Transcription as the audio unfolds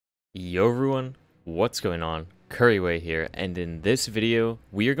Yo everyone, what's going on? Couriway here, and in this video,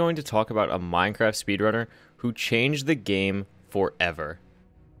 we are going to talk about a Minecraft speedrunner who changed the game forever.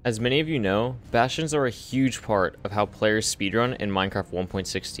 As many of you know, bastions are a huge part of how players speedrun in Minecraft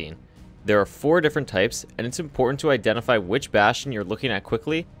 1.16. There are 4 different types, and it's important to identify which bastion you're looking at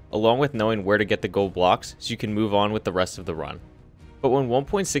quickly, along with knowing where to get the gold blocks so you can move on with the rest of the run. But when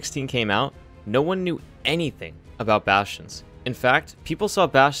 1.16 came out, no one knew anything about bastions. In fact, people saw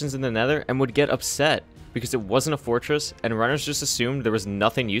bastions in the Nether and would get upset because it wasn't a fortress and runners just assumed there was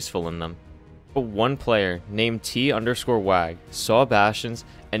nothing useful in them. But one player named T_Wag saw bastions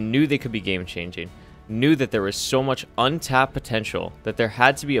and knew they could be game changing, knew that there was so much untapped potential that there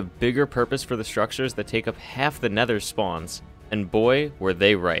had to be a bigger purpose for the structures that take up half the Nether spawns, and boy were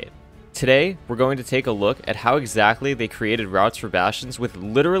they right. Today, we're going to take a look at how exactly they created routes for bastions with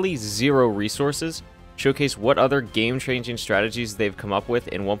literally 0 resources, showcase what other game-changing strategies they've come up with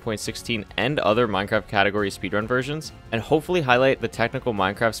in 1.16 and other Minecraft category speedrun versions, and hopefully highlight the technical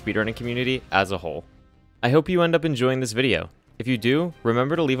Minecraft speedrunning community as a whole. I hope you end up enjoying this video. If you do,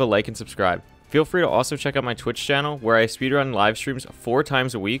 remember to leave a like and subscribe. Feel free to also check out my Twitch channel where I speedrun live streams 4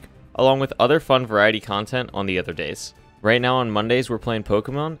 times a week, along with other fun variety content on the other days. Right now on Mondays we're playing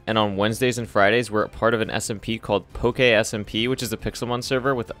Pokemon, and on Wednesdays and Fridays we're a part of an SMP called Poke SMP, which is a Pixelmon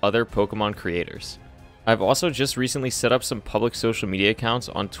server with other Pokemon creators. I've also just recently set up some public social media accounts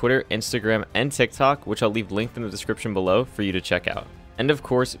on Twitter, Instagram, and TikTok, which I'll leave linked in the description below for you to check out. And of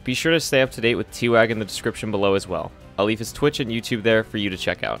course, be sure to stay up to date with T-Wag in the description below as well. I'll leave his Twitch and YouTube there for you to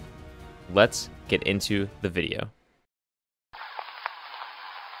check out. Let's get into the video.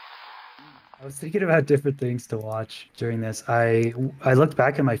 I was thinking about different things to watch during this. I looked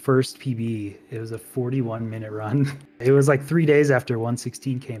back at my first PB. It was a 41-minute run. It was like 3 days after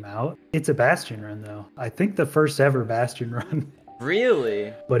 1.16 came out. It's a Bastion run though. I think the first ever Bastion run.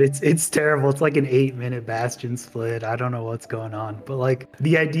 Really? But it's terrible. It's like an 8-minute Bastion split. I don't know what's going on. But like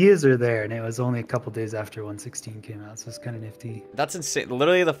the ideas are there, and it was only a couple days after 1.16 came out, so it's kind of nifty. That's insane.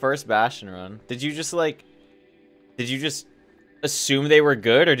 Literally the first Bastion run. Did you just assume they were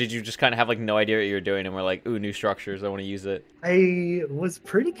good, or did you just kind of have like no idea what you were doing and were like, ooh, new structures, I want to use it? I was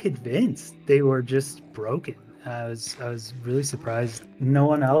pretty convinced they were just broken. I was really surprised no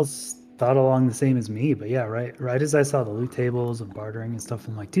one else thought along the same as me. But yeah, right as I saw the loot tables and bartering and stuff,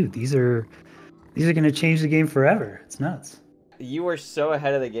 I'm like, dude, these are gonna change the game forever. It's nuts. You were so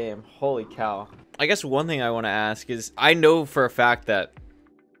ahead of the game. Holy cow. I guess one thing I want to ask is, I know for a fact that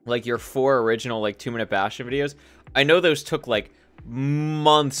like your 4 original like 2-minute Bastion videos, I know those took like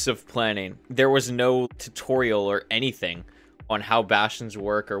months of planning. There was no tutorial or anything on how bastions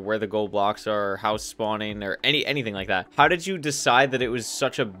work or where the gold blocks are or how spawning or anything like that. How did you decide that it was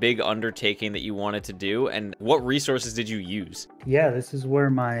such a big undertaking that you wanted to do, and what resources did you use? Yeah, this is where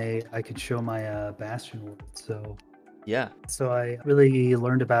I could show my Bastion world. So I really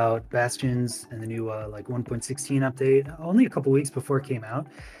learned about Bastions and the new like 1.16 update only a couple weeks before it came out.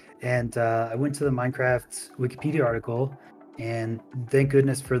 And I went to the Minecraft Wikipedia article, and thank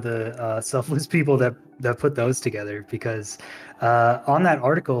goodness for the selfless people that put those together, because on that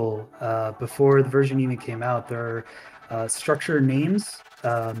article, before the version even came out, there are structure names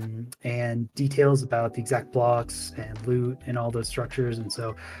and details about the exact blocks and loot and all those structures. And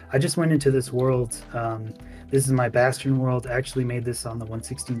so I just went into this world. This is my Bastion world. I actually made this on the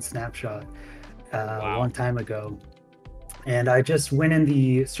 1.16 snapshot a long time ago. And I just went in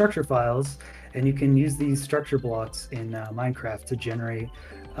the structure files, and you can use these structure blocks in Minecraft to generate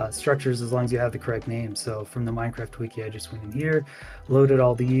structures as long as you have the correct name. So from the Minecraft wiki, I just went in here, loaded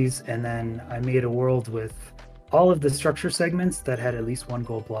all these, and then I made a world with all of the structure segments that had at least 1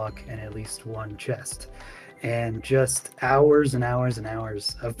 gold block and at least 1 chest. And just hours and hours and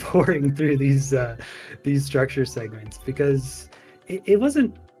hours of pouring through these structure segments, because it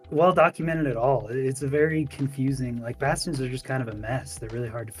wasn't well documented at all. It's a very confusing, like bastions are just kind of a mess. They're really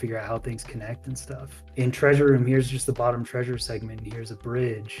hard to figure out how things connect and stuff. In treasure room, here's just the bottom treasure segment, and here's a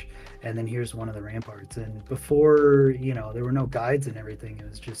bridge, and then here's one of the ramparts. And before, there were no guides and everything. It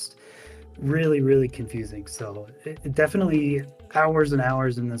was just really confusing. So it definitely hours and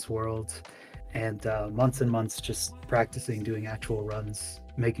hours in this world, and months and months just practicing, doing actual runs,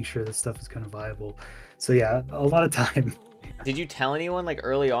 making sure this stuff is kind of viable. So yeah, a lot of time. Did you tell anyone like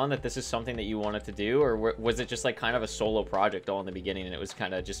early on that this is something that you wanted to do, or was it just like kind of a solo project all in the beginning and it was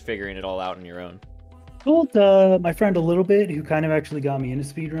kind of just figuring it all out on your own? Told my friend a little bit, who kind of actually got me into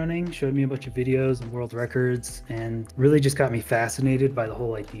speedrunning, showed me a bunch of videos and world records, and really just got me fascinated by the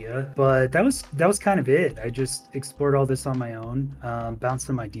whole idea. But that was kind of it. I just explored all this on my own, bounced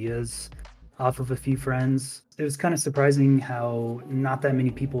some ideas off of a few friends. It was kind of surprising how not that many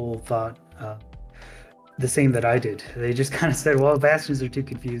people thought the same that I did. They just kind of said, well, bastions are too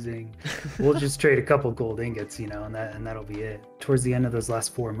confusing. We'll just trade a couple gold ingots, you know, and that'll be it. Towards the end of those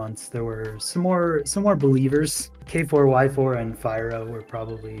last 4 months, there were some more believers. K4, Y4, and Fyro were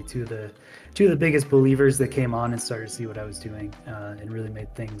probably two of the biggest believers that came on and started to see what I was doing, and really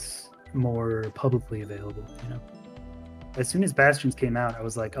made things more publicly available, you know. As soon as Bastions came out, I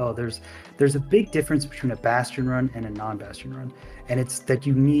was like, oh, there's a big difference between a Bastion run and a non-Bastion run. And it's that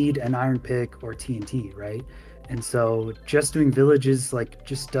you need an Iron Pick or TNT, right? And so just doing villages like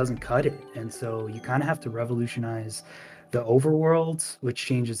just doesn't cut it. And so you kind of have to revolutionize the overworld, which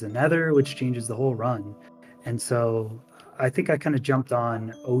changes the nether, which changes the whole run. And so I think I kind of jumped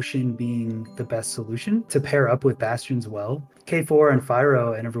on Ocean being the best solution to pair up with Bastions well. K4 and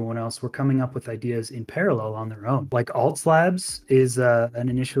Fyro and everyone else were coming up with ideas in parallel on their own. Like Alt Slabs is an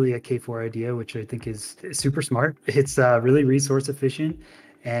initially a K4 idea, which I think is super smart. It's really resource efficient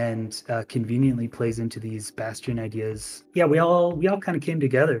and conveniently plays into these Bastion ideas. Yeah, we all kind of came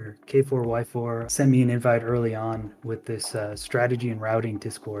together. K4, Y4 sent me an invite early on with this strategy and routing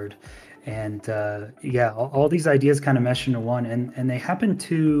Discord. And yeah, all these ideas kind of mesh into one, and they happen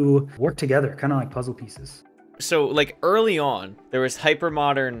to work together, kind of like puzzle pieces. So like early on, there was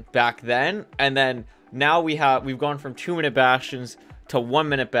hypermodern back then, and then now we've gone from 2-minute bastions to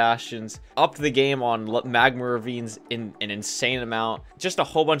 1-minute bastions, upped the game on magma ravines in an insane amount, just a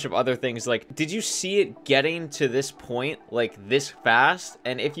whole bunch of other things. Like, did you see it getting to this point like this fast?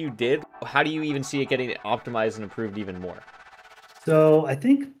 And if you did, how do you even see it getting optimized and improved even more? So I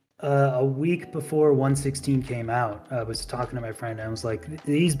think a week before 1.16 came out, I was talking to my friend and I was like,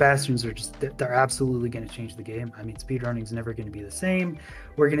 these bastions are they're absolutely going to change the game. I mean, speedrunning is never going to be the same.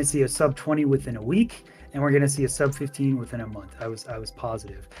 We're going to see a sub 20 within a week, and we're going to see a sub 15 within a month. I was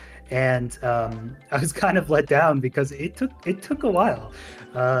positive. And I was kind of let down because it took a while.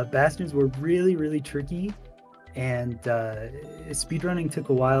 Bastions were really, really tricky. And speedrunning took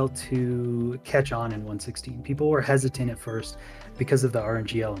a while to catch on in 1.16. People were hesitant at first because of the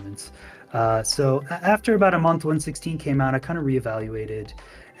RNG elements. So after about a month, 1.16 came out, I kind of reevaluated,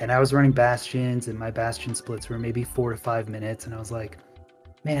 and I was running bastions, and my bastion splits were maybe 4 to 5 minutes, and I was like,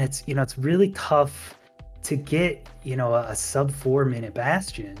 man, it's really tough to get a sub 4 minute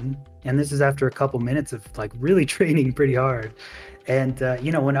bastion, and this is after a couple minutes of like really training pretty hard. And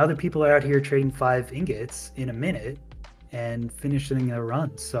when other people are out here trading 5 ingots in a minute and finishing their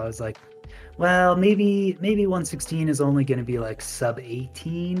runs, so I was like, well, maybe 1.16 is only going to be like sub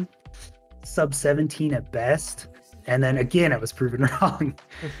 18, sub 17 at best. And then again, I was proven wrong.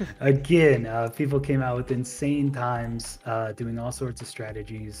 Again, people came out with insane times, doing all sorts of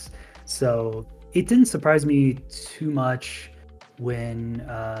strategies. So it didn't surprise me too much when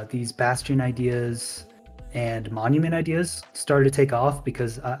these bastion ideas and monument ideas started to take off,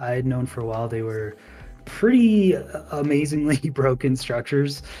 because I had known for a while they were pretty amazingly broken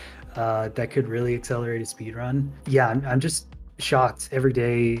structures that could really accelerate a speed run. Yeah, I'm just shocked every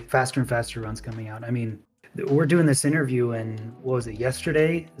day. Faster and faster runs coming out. I mean, we're doing this interview, and what was it,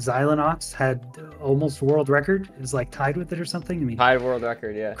 yesterday? Xylonox had almost world record. It was like tied with it or something. I mean, tied world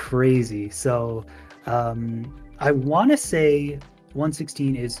record, yeah. Crazy. So I want to say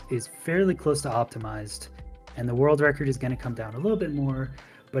 1.16 is fairly close to optimized, and the world record is going to come down a little bit more,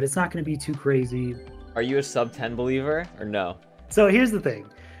 but it's not going to be too crazy. Are you a sub 10 believer or no? So here's the thing.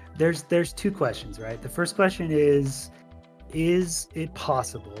 There's 2 questions, right? The first question is it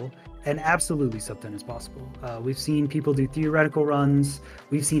possible? And absolutely sub 10 is possible. We've seen people do theoretical runs.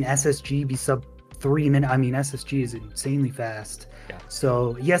 We've seen SSG be sub 3 minutes. I mean, SSG is insanely fast. Yeah.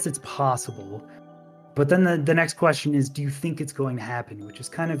 So yes, it's possible. But then the next question is, do you think it's going to happen? Which is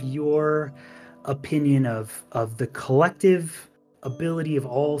kind of your opinion of the collective ability of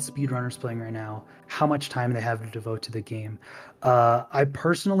all speedrunners playing right now, how much time they have to devote to the game. I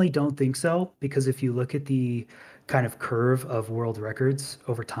personally don't think so, because if you look at the kind of curve of world records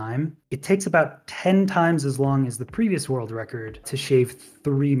over time, it takes about 10 times as long as the previous world record to shave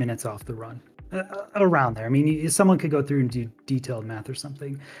 3 minutes off the run. Around there. I mean, someone could go through and do detailed math or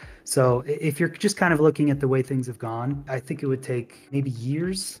something. So if you're just kind of looking at the way things have gone, I think it would take maybe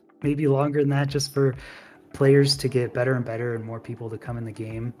years, maybe longer than that, just for players to get better and better and more people to come in the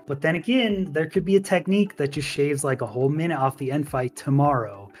game. But then again, there could be a technique that just shaves like a whole minute off the end fight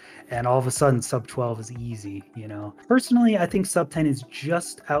tomorrow, and all of a sudden sub 12 is easy, Personally, I think sub 10 is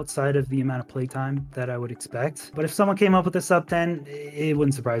just outside of the amount of playtime that I would expect. But if someone came up with a sub 10, it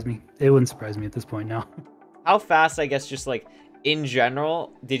wouldn't surprise me. It wouldn't surprise me at this point now. How fast, I guess, just like in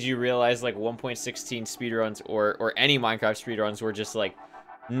general, did you realize like 1.16 speedruns or any Minecraft speedruns were just like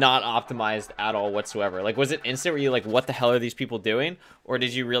not optimized at all whatsoever? Like, was it instant? Were you like, what the hell are these people doing? Or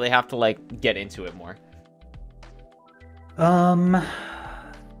did you really have to like get into it more?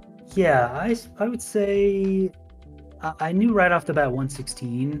 Yeah, I would say I knew right off the bat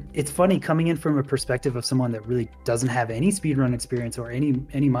 116. It's funny coming in from a perspective of someone that really doesn't have any speedrun experience or any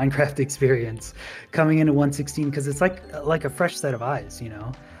Minecraft experience, coming into 116, because it's like a fresh set of eyes, you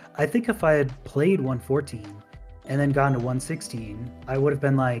know. I think if I had played 114 and then gone to 116, I would have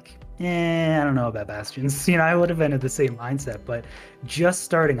been like, I don't know about Bastions. You know, I would have been at the same mindset. But just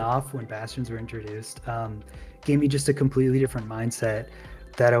starting off when Bastions were introduced, gave me just a completely different mindset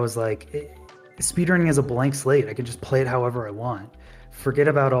that I was like, speedrunning is a blank slate. I can just play it however I want. Forget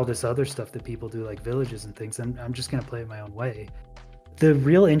about all this other stuff that people do, like villages and things. I'm just going to play it my own way. The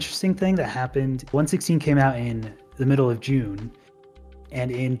real interesting thing that happened, 116 came out in the middle of June. And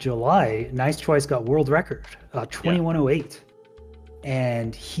in July, Nice Twice got world record, 2108.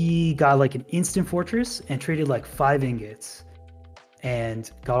 And he got like an instant fortress and traded like 5 ingots and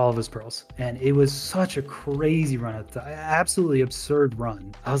got all of his pearls. And it was such a crazy run, absolutely absurd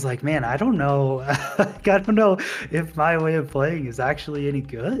run. I was like, man, I don't know. I don't know if my way of playing is actually any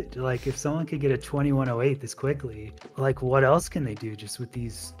good. Like, if someone could get a 2108 this quickly, like, what else can they do just with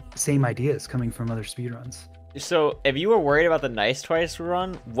these same ideas coming from other speedruns? So, if you were worried about the Nice Twice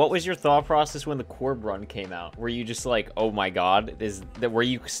run, what was your thought process when the Courb run came out? Were you just like, "Oh my God," were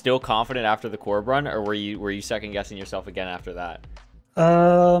you still confident after the Courb run, or were you second guessing yourself again after that?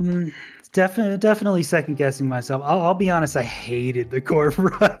 Definitely second guessing myself. I'll be honest, I hated the Corv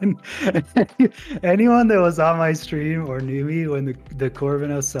run. Anyone that was on my stream or knew me when the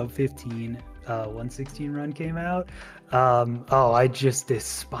Corvino sub 15 116 run came out, I just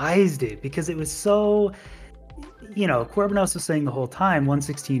despised it because it was so, you know, Corvinos was saying the whole time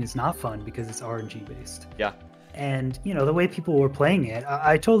 116 is not fun because it's RNG based. Yeah. And you know, the way people were playing it,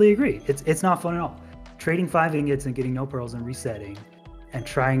 I totally agree. It's not fun at all. Trading 5 ingots and getting no pearls and resetting and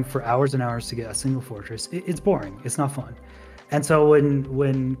trying for hours and hours to get a single fortress, it's boring. It's not fun. And so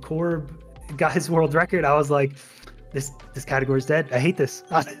when Corb got his world record, I was like, this category's dead. I hate this.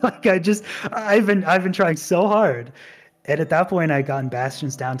 Like, I've been trying so hard. And at that point, I gotten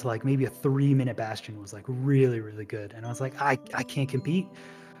Bastions down to like maybe a 3-minute Bastion was like really, really good. And I was like, I can't compete.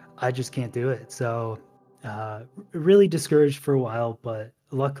 I just can't do it. So really discouraged for a while, but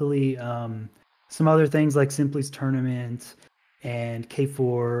luckily some other things like Simply's tournament and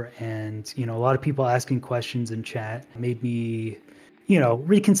K4 and, you know, a lot of people asking questions in chat made me, you know,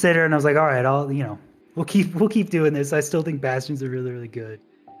 reconsider. And I was like, all right, we'll keep doing this. I still think Bastions are really, really good.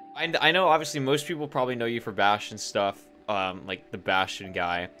 I know obviously most people probably know you for Bastion stuff, like the Bastion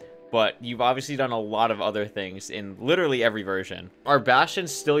guy, but you've obviously done a lot of other things in literally every version. Are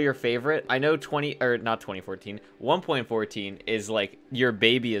Bastions still your favorite? I know 1.14 is like your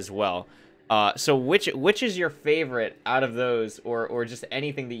baby as well. So which is your favorite out of those, or just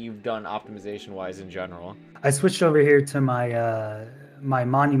anything that you've done optimization wise in general? I switched over here to my my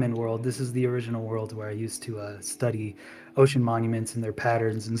monument world. This is the original world where I used to study ocean monuments and their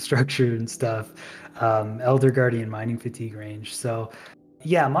patterns and structure and stuff. Elder Guardian mining fatigue range. So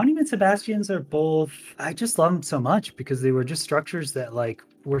yeah, monuments and bastions are both, I just love them so much because they were just structures that like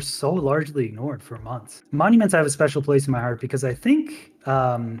were so largely ignored for months. Monuments have a special place in my heart because I think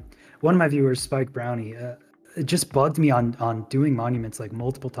one of my viewers, Spike Brownie, just bugged me on doing monuments like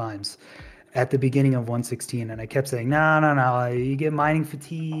multiple times at the beginning of 116, and I kept saying, no, you get mining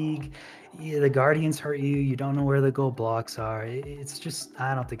fatigue, the guardians hurt you, you don't know where the gold blocks are. It's just,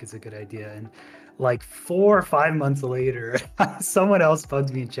 I don't think it's a good idea. And like 4 or 5 months later, someone else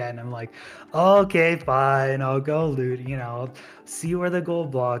bugged me in chat, and I'm like, okay, fine, I'll go loot, you know, see where the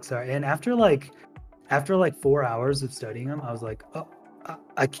gold blocks are. And after like 4 hours of studying them, I was like, oh,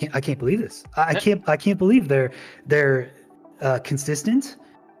 I can't believe this. I can't believe they're consistent,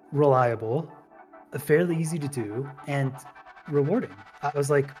 reliable, fairly easy to do, and rewarding. I was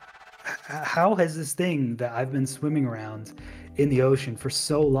like, how has this thing that I've been swimming around in the ocean for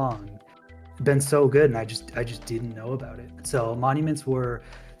so long been so good? And I just didn't know about it. So monuments were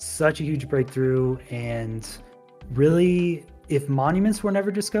such a huge breakthrough, and really, if monuments were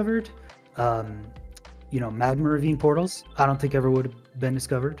never discovered, you know, magma ravine portals, I don't think ever would have been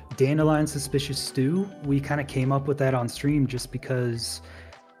discovered. Dandelion suspicious stew, we kind of came up with that on stream just because,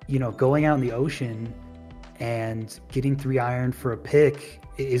 you know, going out in the ocean and getting 3 iron for a pick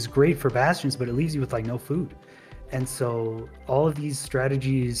is great for bastions, but it leaves you with like no food. And so all of these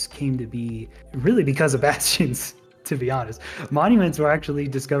strategies came to be really because of bastions, to be honest. Monuments were actually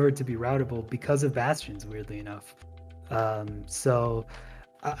discovered to be routable because of bastions, weirdly enough. So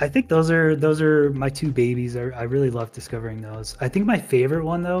I think those are my two babies. I really love discovering those. I think my favorite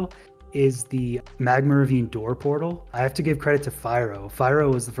one though is the Magma Ravine door portal. I have to give credit to Fyro.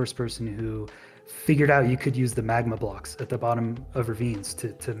 Fyro was the first person who figured out you could use the magma blocks at the bottom of ravines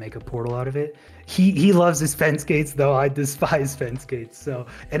to make a portal out of it. He loves his fence gates though. I despise fence gates. So,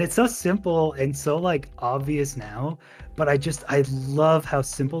 and it's so simple and so like obvious now, but I love how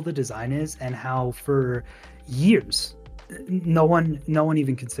simple the design is and how for years no one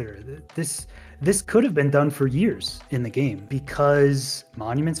even considered it. This could have been done for years in the game because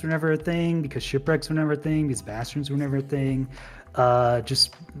monuments were never a thing, because shipwrecks were never a thing, because bastions were never a thing,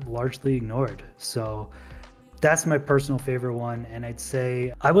 just largely ignored. So that's my personal favorite one, and I'd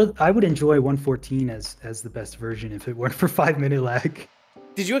say I would enjoy 114 as the best version if it weren't for 5-minute lag.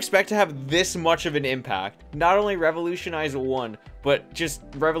 Did you expect to have this much of an impact? Not only revolutionize one, but just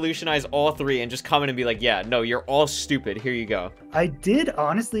revolutionize all three and just come in and be like, yeah, no, you're all stupid. Here you go. I did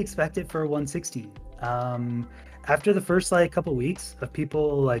honestly expect it for 116. After the first like couple weeks of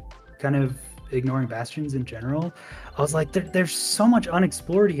people like kind of ignoring bastions in general, I was like, there's so much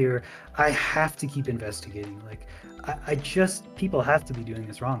unexplored here. I have to keep investigating. Like, I just, people have to be doing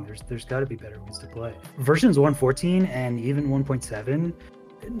this wrong. There's got to be better ways to play. Versions 114 and even 1.7,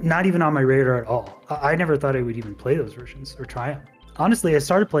 not even on my radar at all. I never thought I would even play those versions or try them. Honestly, I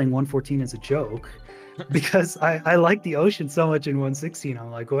started playing 114 as a joke because I like the ocean so much in 116.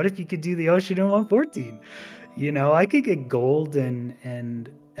 I'm like, what if you could do the ocean in 114? You know, I could get gold and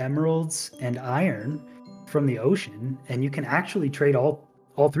emeralds and iron from the ocean, and you can actually trade all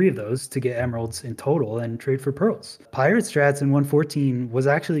three of those to get emeralds in total and trade for pearls. Pirate strats in 114 was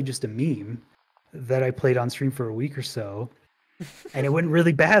actually just a meme that I played on stream for a week or so, and it went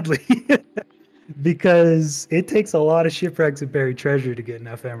really badly because it takes a lot of shipwrecks and buried treasure to get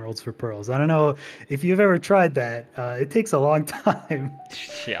enough emeralds for pearls. I don't know if you've ever tried that. It takes a long time.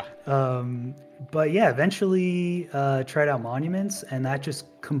 Yeah. But yeah, eventually tried out monuments, and that just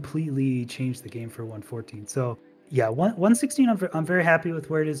completely changed the game for 114. So yeah, 116, I'm very happy with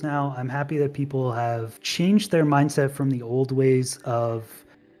where it is now. I'm happy that people have changed their mindset from the old ways of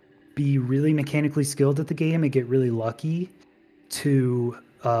be really mechanically skilled at the game and get really lucky to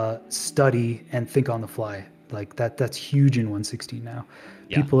study and think on the fly. Like that's huge in 116 now.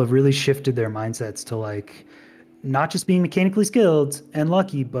 Yeah. People have really shifted their mindsets to like not just being mechanically skilled and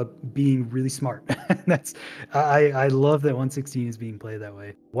lucky, but being really smart. That's I love that 116 is being played that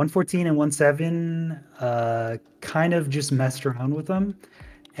way. 114 and 17 kind of just messed around with them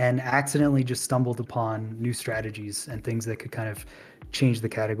and accidentally just stumbled upon new strategies and things that could kind of change the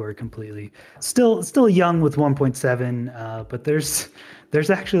category completely. Still young with 1.7, but there's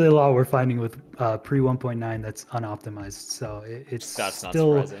actually a lot we're finding with pre 1.9 that's unoptimized. So it's that's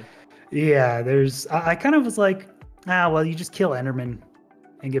still not surprising. Yeah, I kind of was like, well, you just kill Enderman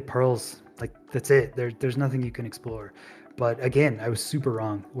and get pearls. Like that's it. There's nothing you can explore. But again, I was super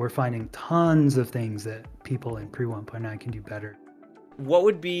wrong. We're finding tons of things that people in pre 1.9 can do better. What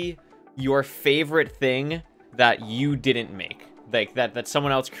would be your favorite thing that you didn't make? Like that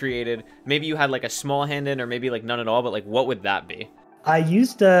someone else created? Maybe you had like a small hand in, or maybe like none at all, but like what would that be? I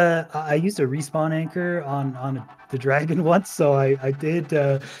used a respawn anchor on the dragon once, so I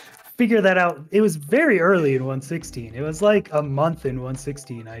did figure that out. It was very early in 116. It was like a month in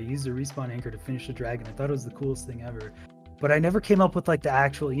 116. I used a respawn anchor to finish the dragon. I thought it was the coolest thing ever. But I never came up with like the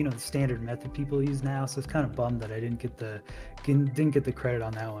actual, the standard method people use now. So it's kind of bummed that I didn't get the credit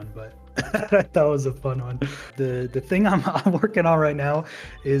on that one. But I thought it was a fun one. The thing I'm working on right now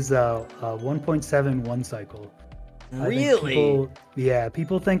is 1.7 one cycle. Really?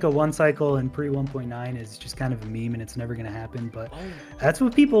 People think a one cycle in pre 1.9 is just kind of a meme and it's never going to happen. But that's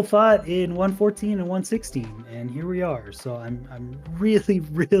what people thought in 114 and 116, and here we are. So I'm really,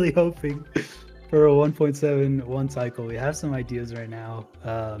 really hoping for a 1.7 one cycle. We have some ideas right now.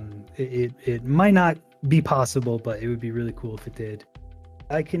 It might not be possible, but it would be really cool if it did.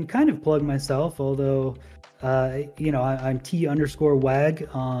 I can kind of plug myself, although I'm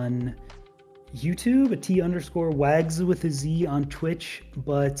T_wag on YouTube, a T_wags with a Z on Twitch,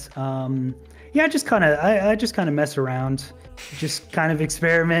 but I just kind of mess around, just kind of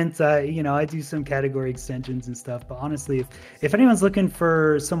experiment. I do some category extensions and stuff, but honestly, if anyone's looking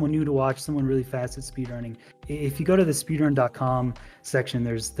for someone new to watch, someone really fast at speedrunning, if you go to the speedrun.com section,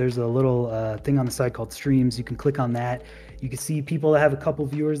 there's a little thing on the site called streams. You can click on that. You can see people that have a couple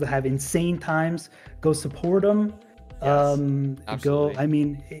viewers that have insane times. Go support them. Yes,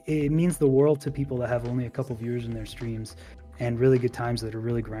 it means the world to people that have only a couple viewers in their streams. and really good times that are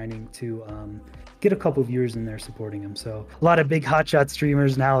really grinding to get a couple viewers in there supporting him. So a lot of big hotshot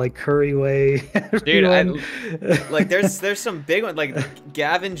streamers now, like Couriway. Dude, like there's some big ones, like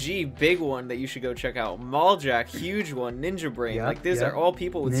Gavin G, big one that you should go check out. Malljack, huge one. Ninja Brain, like these are all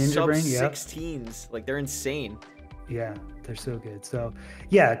people with sub 16s. Like they're insane. Yeah, they're so good. So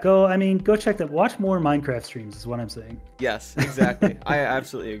yeah, go check that. Watch more Minecraft streams is what I'm saying. Yes, exactly. I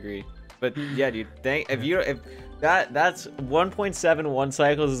absolutely agree. But yeah, dude, if that's 1.71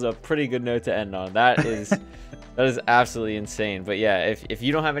 cycles is a pretty good note to end on. That is absolutely insane. But yeah, if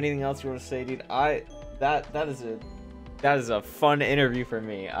you don't have anything else you want to say, dude, that is a fun interview for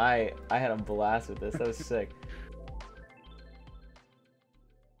me. I had a blast with this. That was sick.